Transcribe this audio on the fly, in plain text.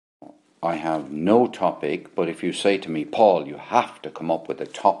I have no topic, but if you say to me, Paul, you have to come up with a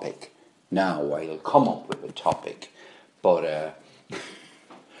topic now, I'll come up with a topic. But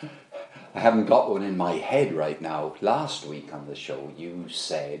I haven't got one in my head right now. Last week on the show, you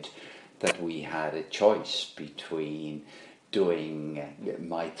said that we had a choice between doing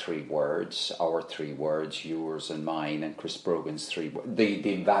my 3 words, our 3 words, yours and mine, and Chris Brogan's 3 words,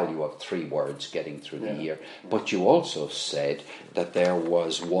 the value of 3 words getting through the year. But you also said that there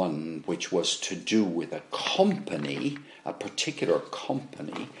was one which was to do with a company, a particular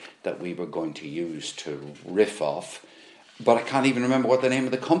company that we were going to use to riff off. But I can't even remember what the name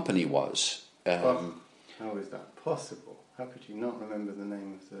of the company was. How is that possible? How could you not remember the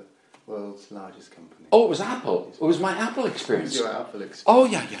name of the world's largest company? Oh, it was Apple. It was my Apple experience. Your Apple experience. Oh,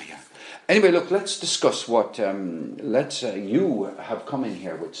 yeah. Anyway, look, let's discuss what... you have come in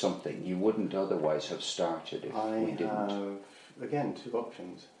here with something you wouldn't otherwise have started if we didn't. I have, again, 2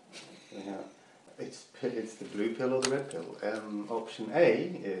 options. It's the blue pill or the red pill. Option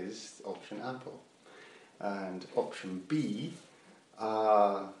A is option Apple. And option B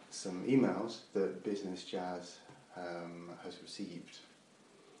are some emails that Business Jazz has received.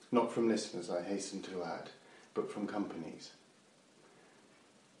 Not from listeners, I hasten to add, but from companies.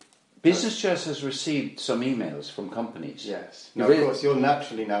 Business Jazz has received some emails from companies. Yes. Now, of course, you're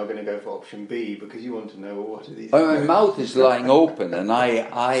naturally now going to go for option B because you want to know, well, what are these emails? My mouth is lying open and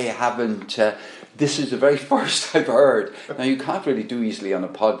I haven't... this is the very first I've heard. Now, you can't really do easily on a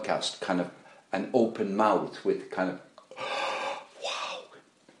podcast kind of an open mouth with kind of, wow.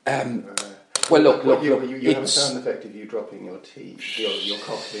 Well, look. You have a sound effect of you dropping your tea, your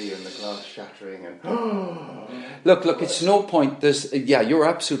coffee, and the glass shattering, and look. It's no point. You're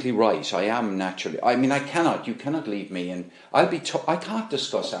absolutely right. I am naturally. I mean, you cannot leave me, and I can't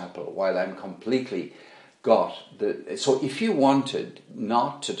discuss Apple while I'm completely got the. So, if you wanted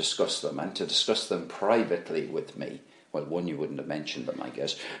not to discuss them and to discuss them privately with me. Well, one, you wouldn't have mentioned them, I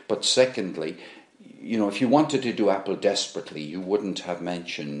guess. But secondly, if you wanted to do Apple desperately, you wouldn't have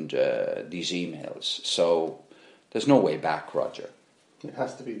mentioned these emails. So there's no way back, Roger. It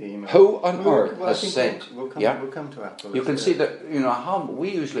has to be the email. Who on earth has said... We'll come to Apple. You can see that, how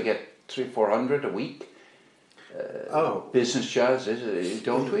we usually get 300-400 a week. Business Jazz,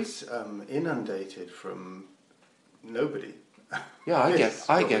 don't we? It's inundated from nobody. Yeah,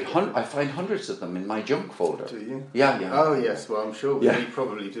 I find hundreds of them in my junk folder. Do you? Yeah. Oh, yes. Well, I'm sure we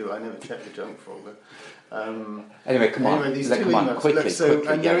probably do. I never check the junk folder. Anyway, come on. These come on, quickly.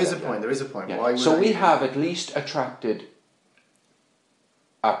 And there is a point. There is a point. Yeah. Why so we have at least attracted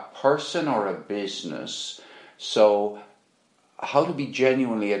a person or a business. So how to be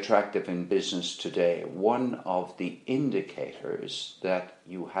genuinely attractive in business today? One of the indicators that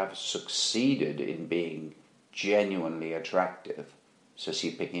you have succeeded in being genuinely attractive, so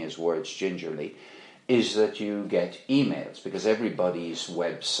see picking his words gingerly, is that you get emails, because everybody's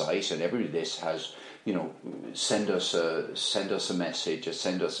website and every this has, send us a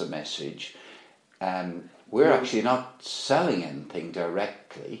message. We're actually not selling anything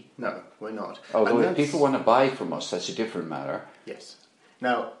directly. No, we're not. Although if people want to buy from us, that's a different matter. Yes.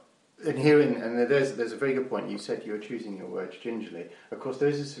 Now, there's a very good point. You said you were choosing your words gingerly. Of course, there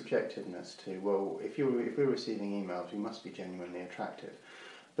is a subjectiveness to, well, if we're receiving emails, we must be genuinely attractive.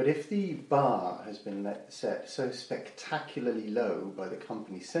 But if the bar has been set so spectacularly low by the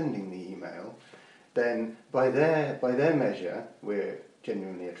company sending the email, then by their measure, we're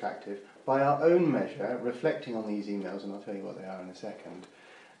genuinely attractive. By our own measure, reflecting on these emails, and I'll tell you what they are in a second,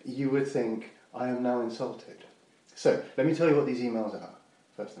 you would think, I am now insulted. So, let me tell you what these emails are.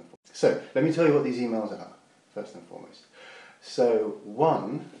 First and foremost. So,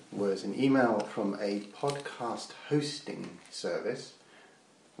 one was an email from a podcast hosting service.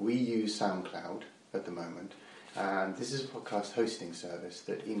 We use SoundCloud at the moment, and this is a podcast hosting service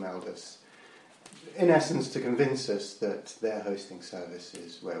that emailed us, in essence, to convince us that their hosting service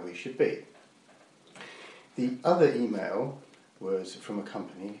is where we should be. The other email was from a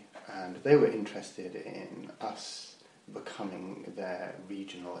company, and they were interested in us becoming their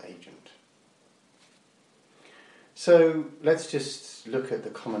regional agent. So let's just look at the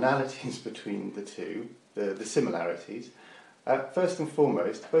commonalities between the two, the similarities. First and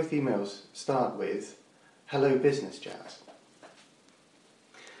foremost, both emails start with, "Hello, Business Jazz."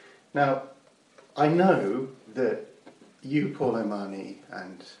 Now, I know that you, Paul Omani,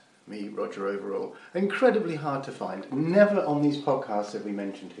 and me, Roger Overall. Incredibly hard to find. Never on these podcasts have we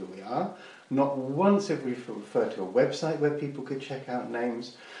mentioned who we are. Not once have we referred to a website where people could check out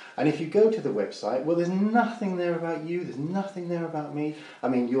names. And if you go to the website, well, there's nothing there about you, there's nothing there about me. I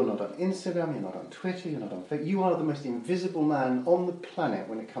mean, you're not on Instagram, you're not on Twitter, you're not on Facebook. You are the most invisible man on the planet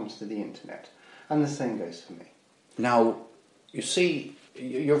when it comes to the internet. And the same goes for me. Now, you see,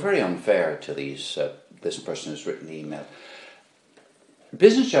 you're very unfair to these. This person who's written the email.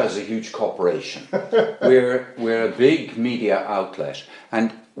 Business Jazz is a huge corporation. we're a big media outlet,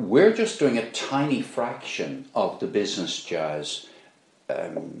 and we're just doing a tiny fraction of the Business Jazz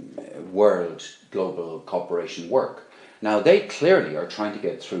world global corporation work. Now, they clearly are trying to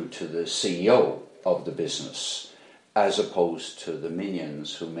get through to the CEO of the business, as opposed to the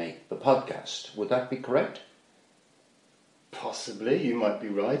minions who make the podcast. Would that be correct? Possibly, you might be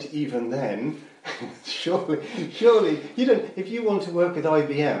right. Even then, surely, you don't. If you want to work with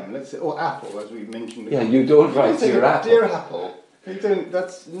IBM, let's say, or Apple, as we mentioned before, yeah, you don't write Dear Apple. Dear Apple. You don't.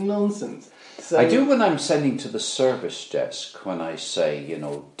 That's nonsense. So, I do when I'm sending to the service desk, when I say,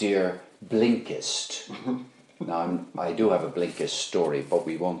 Dear Blinkist. Now, I do have a Blinkist story, but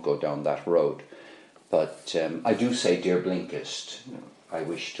we won't go down that road. But I do say, Dear Blinkist, I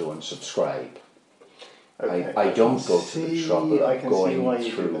wish to unsubscribe. Okay, I don't go to the trouble of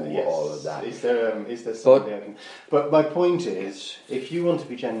going through yes. all of that. Is there something I can... But my point is, if you want to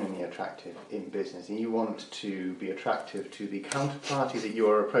be genuinely attractive in business, and you want to be attractive to the counterparty that you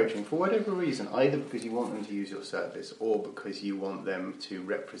are approaching for whatever reason, either because you want them to use your service or because you want them to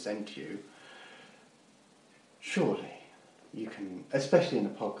represent you, surely you can, especially in a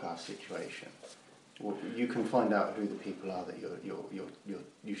podcast situation, you can find out who the people are that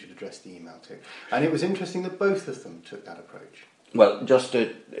you should address the email to. And it was interesting that both of them took that approach. Well,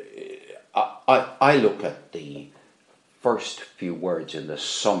 I look at the first few words in the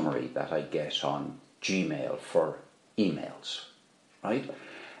summary that I get on Gmail for emails, right?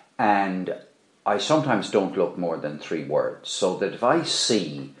 And I sometimes don't look more than 3 words, so that if I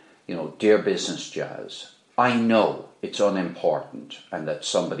see, Dear Business Jazz, I know it's unimportant and that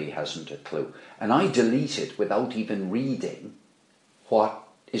somebody hasn't a clue. And I delete it without even reading what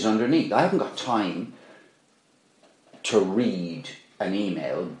is underneath. I haven't got time to read an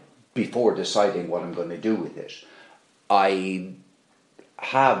email before deciding what I'm going to do with it. I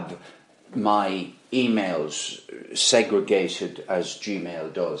have my emails segregated, as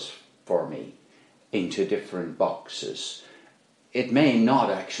Gmail does for me, into different boxes. It may not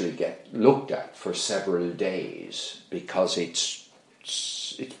actually get looked at for several days because it's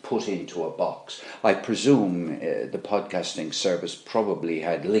put into a box. I presume the podcasting service probably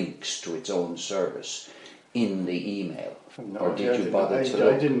had links to its own service in the email. No, or did you bother to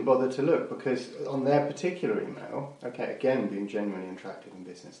look? I didn't bother to look because on their particular email, okay, again being genuinely attractive in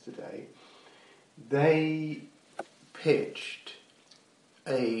business today, they pitched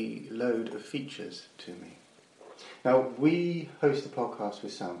a load of features to me. Now, we host a podcast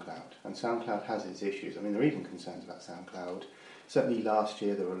with SoundCloud, and SoundCloud has its issues. I mean, there are even concerns about SoundCloud. Certainly last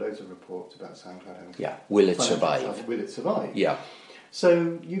year there were loads of reports about SoundCloud having... Yeah, will it survive? Will it survive? Yeah.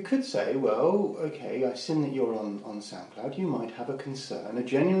 So you could say, well, okay, I've seen that you're on SoundCloud. You might have a concern, a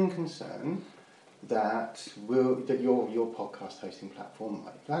genuine concern, that your podcast hosting platform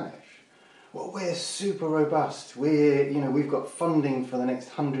might vanish. Well, we're super robust. We've got funding for the next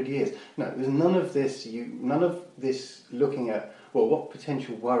 100 years. No, there's none of this looking at, well, what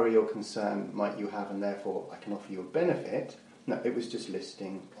potential worry or concern might you have, and therefore I can offer you a benefit. No, it was just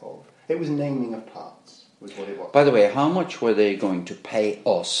it was naming of parts, was what it was. By the way, how much were they going to pay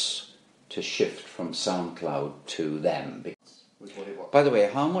us to shift from SoundCloud to them? Was what it was. By the way,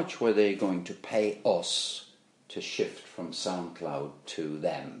 how much were they going to pay us to shift from SoundCloud to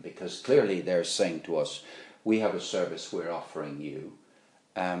them? Because clearly they're saying to us, we have a service we're offering you.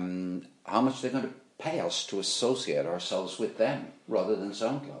 How much are they going to pay us to associate ourselves with them rather than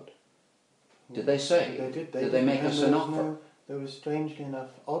SoundCloud? Did they say? They did. Did they make us an offer? There was, strangely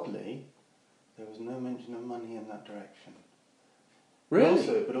enough, oddly, there was no mention of money in that direction.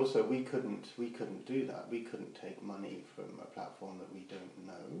 Really? But also, we couldn't do that. We couldn't take money from a platform that we don't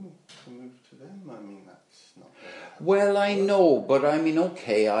know to move to them. I mean, that's not... Well, I know, but I mean,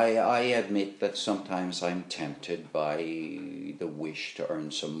 okay, I admit that sometimes I'm tempted by the wish to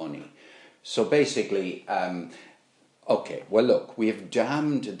earn some money. So basically, okay, well look, we have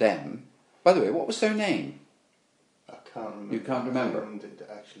damned them. By the way, what was their name? I can't remember. You can't remember?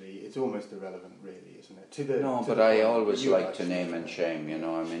 Actually, it's almost irrelevant, really, isn't it? But I always like to name and shame,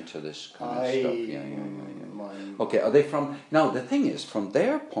 I'm into this kind of stuff. Yeah. Okay, are they from... Now, the thing is, from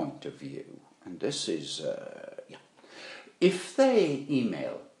their point of view, and this is... if they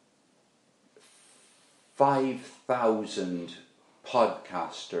email 5,000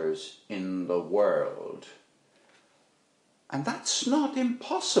 podcasters in the world. And that's not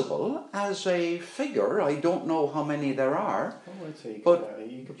impossible as a figure. I don't know how many there are. Oh, I'd say but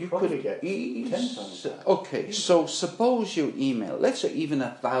you could probably get 10 times that. Okay, so suppose you email, let's say even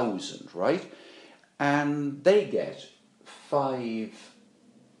 1,000, right? And they get 5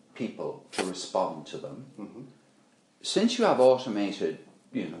 people to respond to them. Mm-hmm. Since you have automated,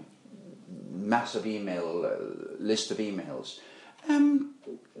 massive email list of emails,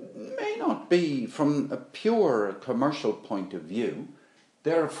 may not be from a pure commercial point of view,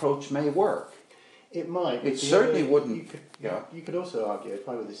 their approach may work. It might. It certainly wouldn't. You could also argue, if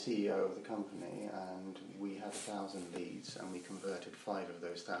I were the CEO of the company and we had 1,000 leads and we converted 5 of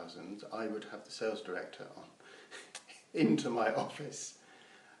those 1,000, I would have the sales director on into my office,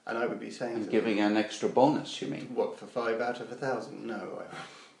 and I would be saying, And giving an extra bonus, you mean? What, for 5 out of 1,000? No.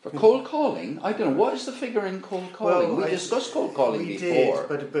 For cold calling? I don't know. What is the figure in cold calling? We discussed cold calling before.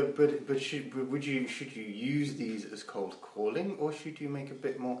 But should you use these as cold calling, or should you make a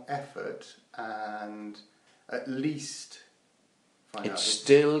bit more effort and at least find out? It's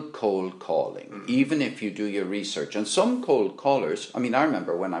still cold calling, even if you do your research. And some cold callers, I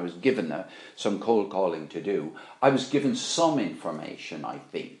remember when I was given some cold calling to do, I was given some information, I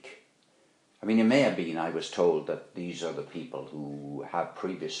think. It may have been I was told that these are the people who have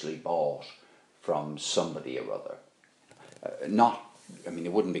previously bought from somebody or other.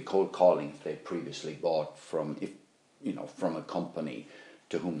 It wouldn't be cold calling if they previously bought from a company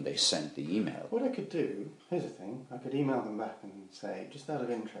to whom they sent the email. What I could do, here's the thing, I could email them back and say, just out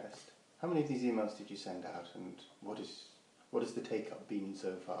of interest, how many of these emails did you send out, and what has the take-up been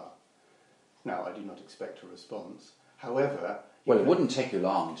so far? Now, I do not expect a response. However... it wouldn't take you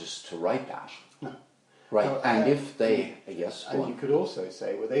long just to write that. No. Right, No, and if they... Yes, and you could also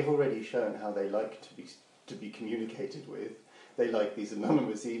say, well, they've already shown how they like to be communicated with. They like these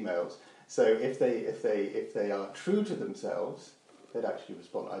anonymous emails. So if they are true to themselves, they'd actually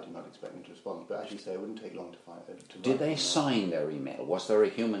respond. I do not expect them to respond, but as you say, it wouldn't take long to find. Did they sign their email? Was there a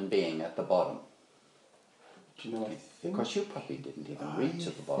human being at the bottom? Do you know? I think. Because you probably didn't even read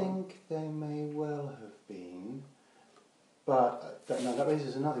to the bottom. I think they may well have been. But that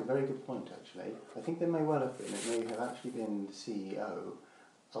raises another very good point, actually. I think there may well have been. It may have actually been the CEO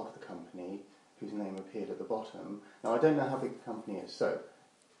of the company whose name appeared at the bottom. Now, I don't know how big the company is, so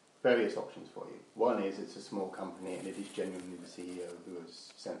various options for you. One is it's a small company and it is genuinely the CEO who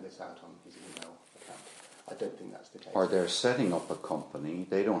has sent this out on his email account. I don't think that's the case. Or they're setting up a company,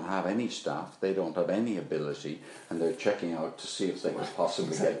 they don't have any staff, they don't have any ability, and they're checking out to see if they can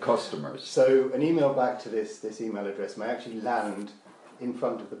possibly get customers. So an email back to this email address may actually land in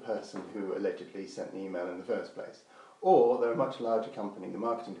front of the person who allegedly sent the email in the first place. Or they're a much larger company, the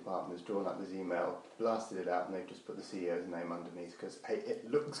marketing department has drawn up this email, blasted it out, and they've just put the CEO's name underneath because, hey, it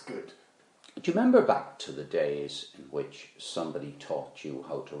looks good. Do you remember back to the days in which somebody taught you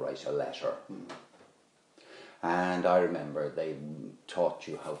how to write a letter? And I remember they taught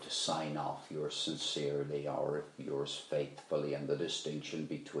you how to sign off yours sincerely or yours faithfully, and the distinction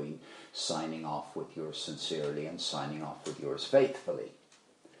between signing off with yours sincerely and signing off with yours faithfully.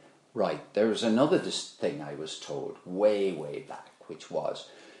 Right, there was another thing I was told way, way back, which was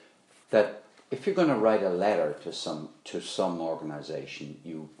that if you're going to write a letter to some organisation,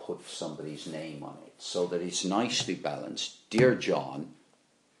 you put somebody's name on it so that it's nicely balanced. Dear John,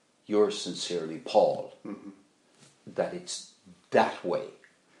 yours sincerely, Paul. Mm-hmm. That it's that way,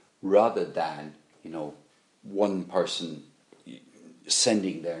 rather than, one person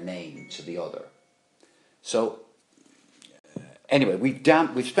sending their name to the other. So, anyway,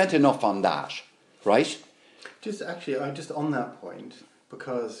 we've spent enough on that, right? Just on that point,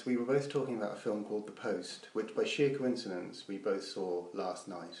 because we were both talking about a film called The Post, which by sheer coincidence we both saw last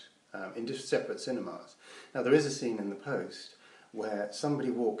night in just separate cinemas. Now, there is a scene in The Post where somebody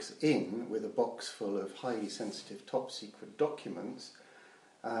walks in with a box full of highly sensitive, top-secret documents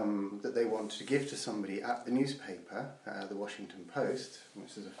that they want to give to somebody at the newspaper, the Washington Post.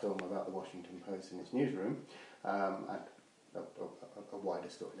 This is a film about the Washington Post in its newsroom, and a wider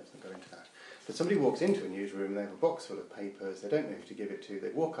story, let's not go into that. But somebody walks into a newsroom, they have a box full of papers, they don't know who to give it to, they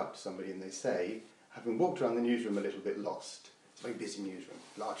walk up to somebody and they say, having walked around the newsroom a little bit lost, it's a very busy newsroom,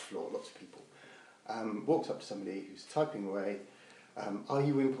 large floor, lots of people, walks up to somebody who's typing away, are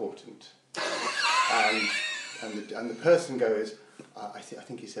you important? and the person goes, I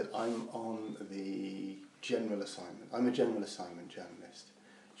think he said, I'm on the general assignment. I'm a general assignment journalist.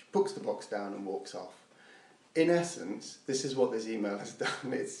 She puts the box down and walks off. In essence, this is what this email has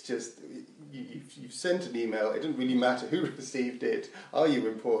done. It's just, you've sent an email, it doesn't really matter who received it, are you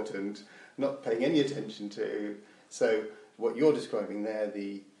important? not paying any attention to. So what you're describing there,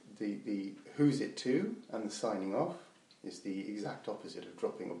 the who's it to and the signing off, is the exact opposite of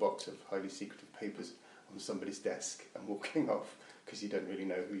dropping a box of highly secretive papers on somebody's desk and walking off because you don't really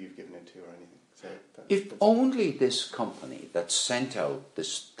know who you've given it to or anything. So if only this company that sent out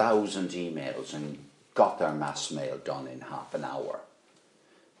this 1,000 emails and got their mass mail done in half an hour,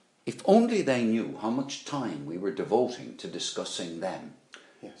 if only they knew how much time we were devoting to discussing them.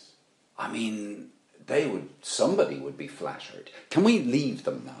 Yes. I mean, somebody would be flattered. Can we leave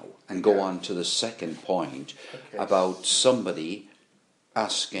them now and go on to the second point about somebody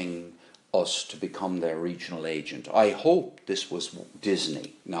asking us to become their regional agent? I hope this was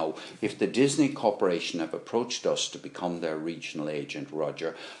Disney. Now, if the Disney Corporation have approached us to become their regional agent,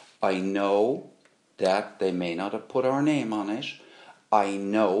 Roger, I know that they may not have put our name on it. I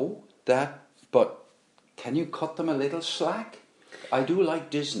know that, but can you cut them a little slack? I do like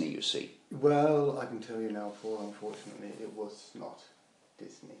Disney, you see. Well, I can tell you now, Paul, unfortunately, it was not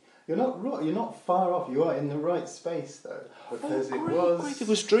Disney. You're not right. You're not far off. You are in the right space, though, because it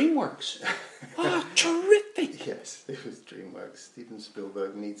was DreamWorks. Ah, terrific! Yes, it was DreamWorks. Steven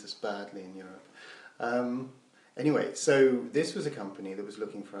Spielberg needs us badly in Europe. Anyway, so this was a company that was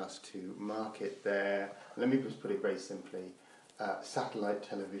looking for us to market their, let me just put it very simply, satellite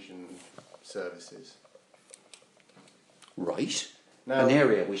television services. Right. Now, an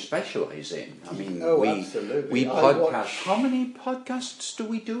area we specialise in. I mean, absolutely. we podcast. How many podcasts do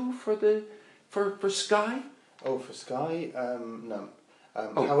we do for Sky? Oh, for Sky, none.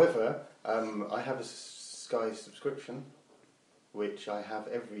 However, I have a Sky subscription, which I have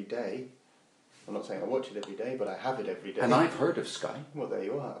every day. I'm not saying I watch it every day, but I have it every day. And I've heard of Sky. Well, there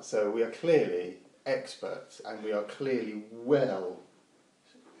you are. So we are clearly experts, and we are clearly well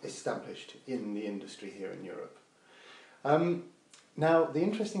established in the industry here in Europe. Now, the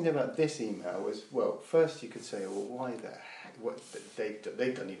interesting thing about this email was, well, first you could say, well, why the heck?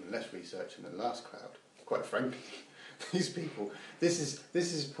 They've done even less research than the last crowd, quite frankly. These people, this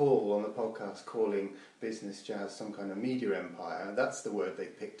is Paul on the podcast calling Business Jazz some kind of media empire. That's the word they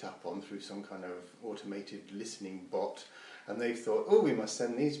picked up on through some kind of automated listening bot. And they thought, oh, we must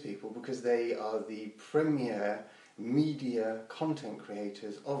send these people because they are the premier media content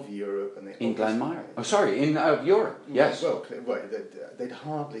creators of Europe, and in Glenmire. Oh, sorry, in Europe. Yes. Well, they'd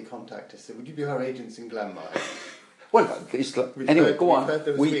hardly contact us. So, would you be our agents in Glenmire? Well, anyway, go on.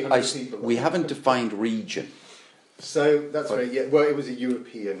 We haven't defined region. So that's right. Yeah. Well, it was a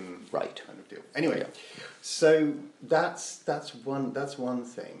European kind of deal. Anyway, so that's one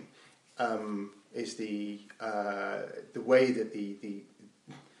thing. Is the way that the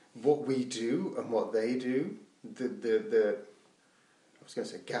what we do and what they do. The I was going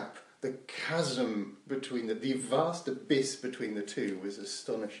to say gap, the chasm between the vast abyss between the two was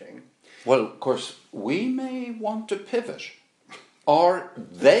astonishing. Well, of course, we may want to pivot, or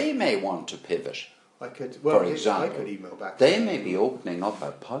they may want to pivot. For example, I could email back. They may be opening up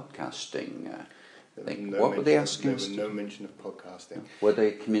a podcasting thing. What were they asking us? There was no mention of podcasting. Were they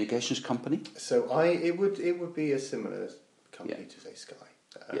a communications company? So it would be a similar company to say Sky.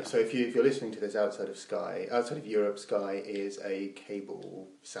 So if you're listening to this outside of Europe, Sky is a cable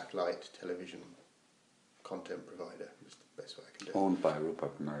satellite television content provider. That's the best way I can do it. Owned by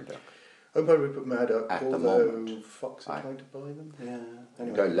Rupert Murdoch. Owned by Rupert Murdoch, at the moment. Fox are trying to buy them. Yeah.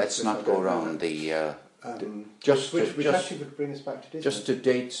 Anyway, let's not go around the. Which actually would bring us back to Disney. Just to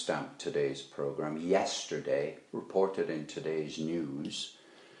date stamp today's programme, yesterday, reported in today's news,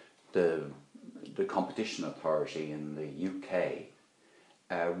 the competition authority in the UK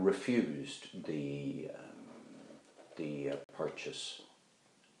refused the purchase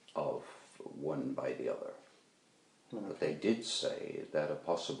of one by the other. Okay. But they did say that a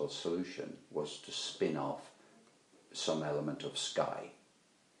possible solution was to spin off some element of Sky.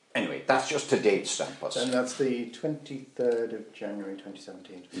 Anyway, that's just to date stamp us. And that's the 23rd of January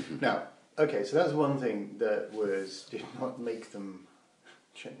 2017. Mm-hmm. Now, okay, so that's one thing that did not make them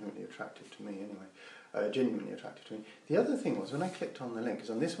genuinely attractive to me anyway. Genuinely attractive to me. The other thing was when I clicked on the link, because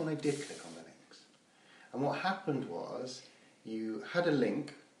on this one I did click on the links, and what happened was you had a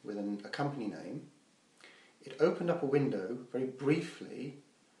link with a company name. It opened up a window very briefly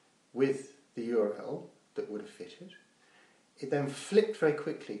with the URL that would have fitted. It then flipped very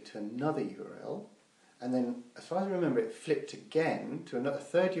quickly to another URL, and then, as far as I remember, it flipped again to a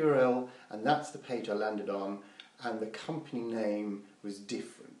third URL, and that's the page I landed on, and the company name was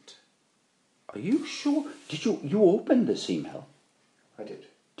different. Are you sure? Did you open this email? I did.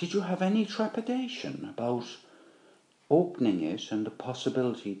 Did you have any trepidation about opening it and the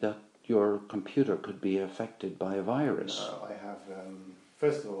possibility that your computer could be affected by a virus? No, I have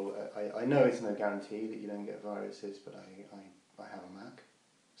First of all, I know it's no guarantee that you don't get viruses, but I have a Mac,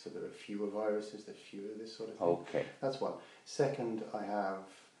 so there are fewer viruses, there's fewer of this sort of thing. Okay. That's one. Second, I have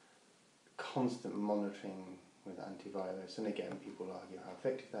constant monitoring with antivirus, and again, people argue how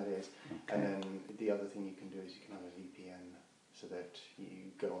effective that is. Okay. And then the other thing you can do is you can have a VPN, so that you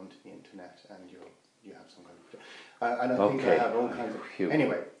go onto the internet and you have some kind of. And I think I have all kinds of. Phew.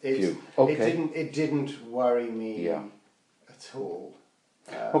 Anyway, it didn't worry me at all.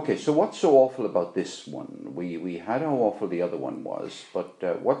 Okay, so what's so awful about this one? We had how awful the other one was,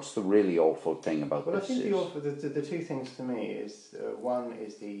 but what's the really awful thing about this? Well, I think the two things to me is one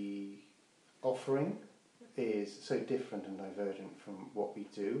is the offering is so different and divergent from what we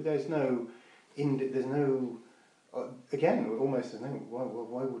do. There's no again, almost there's no.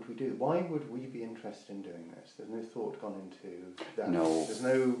 Why would we do? Why would we be interested in doing this? There's no thought gone into that. No. There's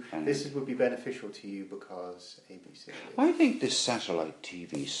no. This would be beneficial to you because ABC. I think this satellite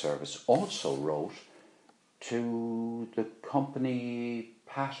TV service also wrote to the company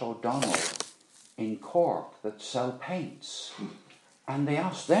Pat O'Donnell in Cork that sell paints. And they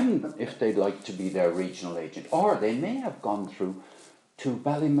asked them if they'd like to be their regional agent. Or they may have gone through to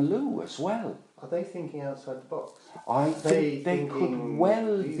Ballymaloo as well. Are they thinking outside the box? I think they could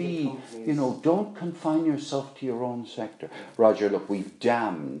well be, don't confine yourself to your own sector. Roger, look, we've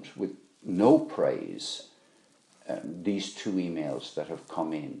damned with no praise these two emails that have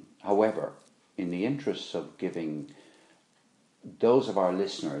come in. However, in the interests of giving those of our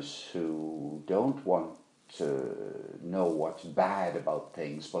listeners who don't want to know what's bad about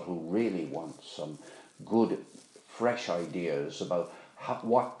things, but who really want some good, fresh ideas about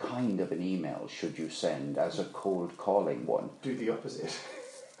what kind of an email should you send as a cold calling one? Do the opposite.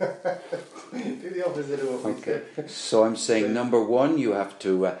 Do the opposite of what we said. So I'm saying, number one, you have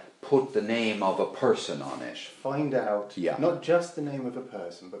to put the name of a person on it. Find out, not just the name of a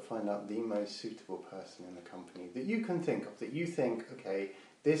person, but find out the most suitable person in the company that you can think of, that you think, okay,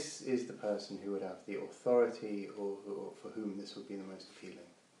 this is the person who would have the authority or for whom this would be the most appealing.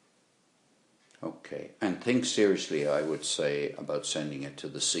 Okay, and think seriously, I would say, about sending it to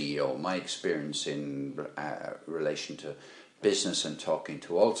the CEO. My experience in relation to business and talking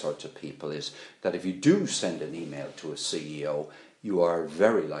to all sorts of people is that if you do send an email to a CEO, you are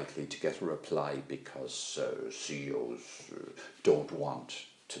very likely to get a reply because CEOs don't want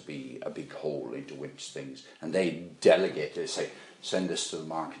to be a big hole into which things, and they delegate, they say, send this to the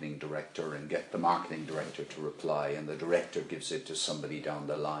marketing director and get the marketing director to reply, and the director gives it to somebody down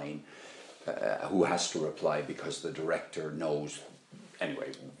the line who has to reply because the director knows.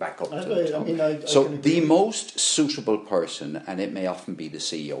 Anyway, back up to the top. So the most suitable person, and it may often be the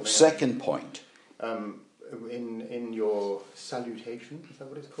CEO. Second point. In your salutation, is that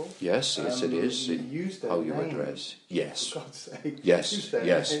what it's called? Yes, it is. Use their how name. you address. Yes. For God's sake. Yes,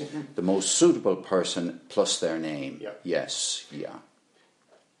 yes. Name. The most suitable person plus their name. Yep. Yes, yeah.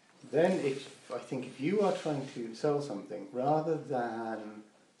 Then I think if you are trying to sell something, rather than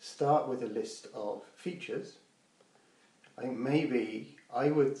start with a list of features, I think maybe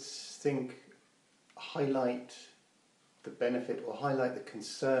I would think highlight the benefit or highlight the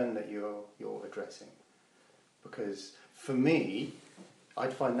concern that you're addressing. Because for me,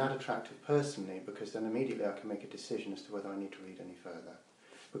 I'd find that attractive personally, because then immediately I can make a decision as to whether I need to read any further.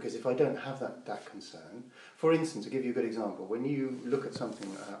 Because if I don't have that concern, for instance, to give you a good example, when you look at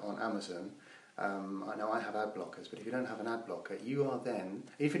something on Amazon, I know I have ad blockers, but if you don't have an ad blocker, you are then,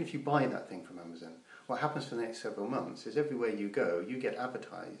 even if you buy that thing from Amazon, what happens for the next several months is everywhere you go, you get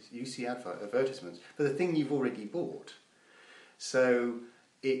advertised, you see advertisements for the thing you've already bought. So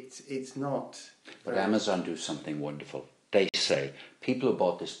it's not... But Amazon do something wonderful. They say, people who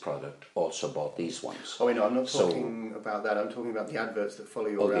bought this product also bought these ones. Oh, no, I'm not talking about that. I'm talking about the adverts that follow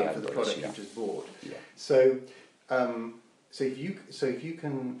you around for the product you just bought. Yeah. So if you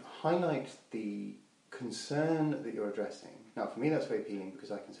can highlight the concern that you're addressing, now for me that's very appealing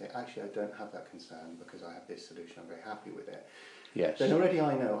because I can say, actually I don't have that concern because I have this solution, I'm very happy with it. Yes. Then already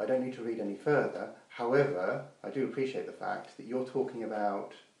I know I don't need to read any further. However, I do appreciate the fact that you're talking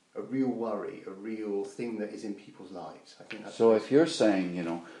about a real worry, a real thing that is in people's lives. I think that's so if you're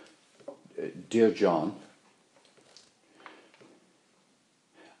saying, dear John,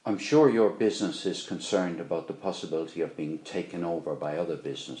 I'm sure your business is concerned about the possibility of being taken over by other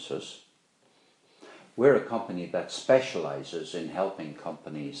businesses. We're a company that specialises in helping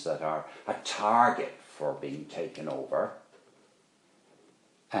companies that are a target for being taken over.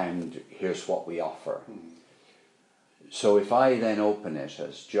 And here's what we offer. So if I then open it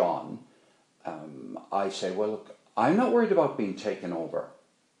as John, I say, well, look, I'm not worried about being taken over.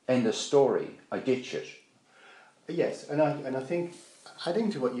 End of story. I ditch it. Yes, and I think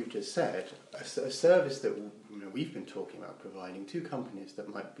Adding to what you've just said, a service that we've been talking about providing to companies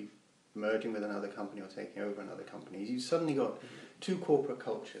that might be merging with another company or taking over another company, you've suddenly got two corporate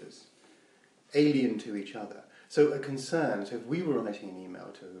cultures alien to each other. So a concern, so if we were writing an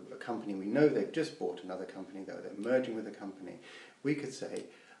email to a company, we know they've just bought another company, they're merging with a company, we could say,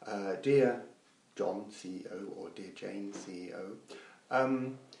 Dear John, CEO, or Dear Jane, CEO,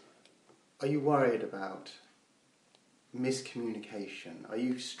 are you worried about miscommunication? Are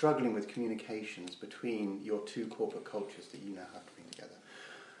you struggling with communications between your two corporate cultures that you now have to bring together?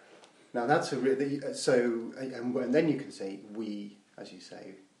 Now that's and then you can say, we, as you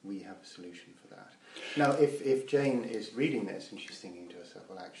say, we have a solution for that. Now, if Jane is reading this and she's thinking to herself,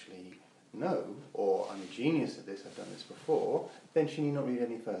 well, actually, no, or I'm a genius at this, I've done this before, then she need not read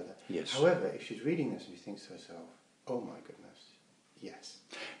any further. Yes. However, if she's reading this and she thinks to herself, oh my goodness, yes.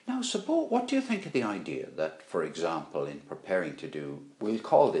 Now, what do you think of the idea that, for example, in preparing to do, we'll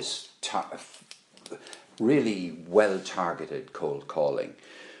call this really well-targeted cold calling,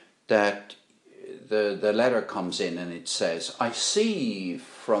 that the letter comes in and it says, I see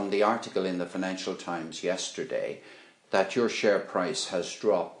from the article in the Financial Times yesterday that your share price has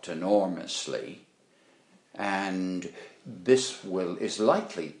dropped enormously, and this is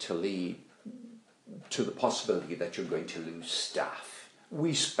likely to lead to the possibility that you're going to lose staff.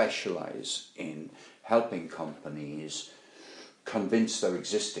 We specialise in helping companies convince their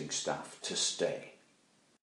existing staff to stay.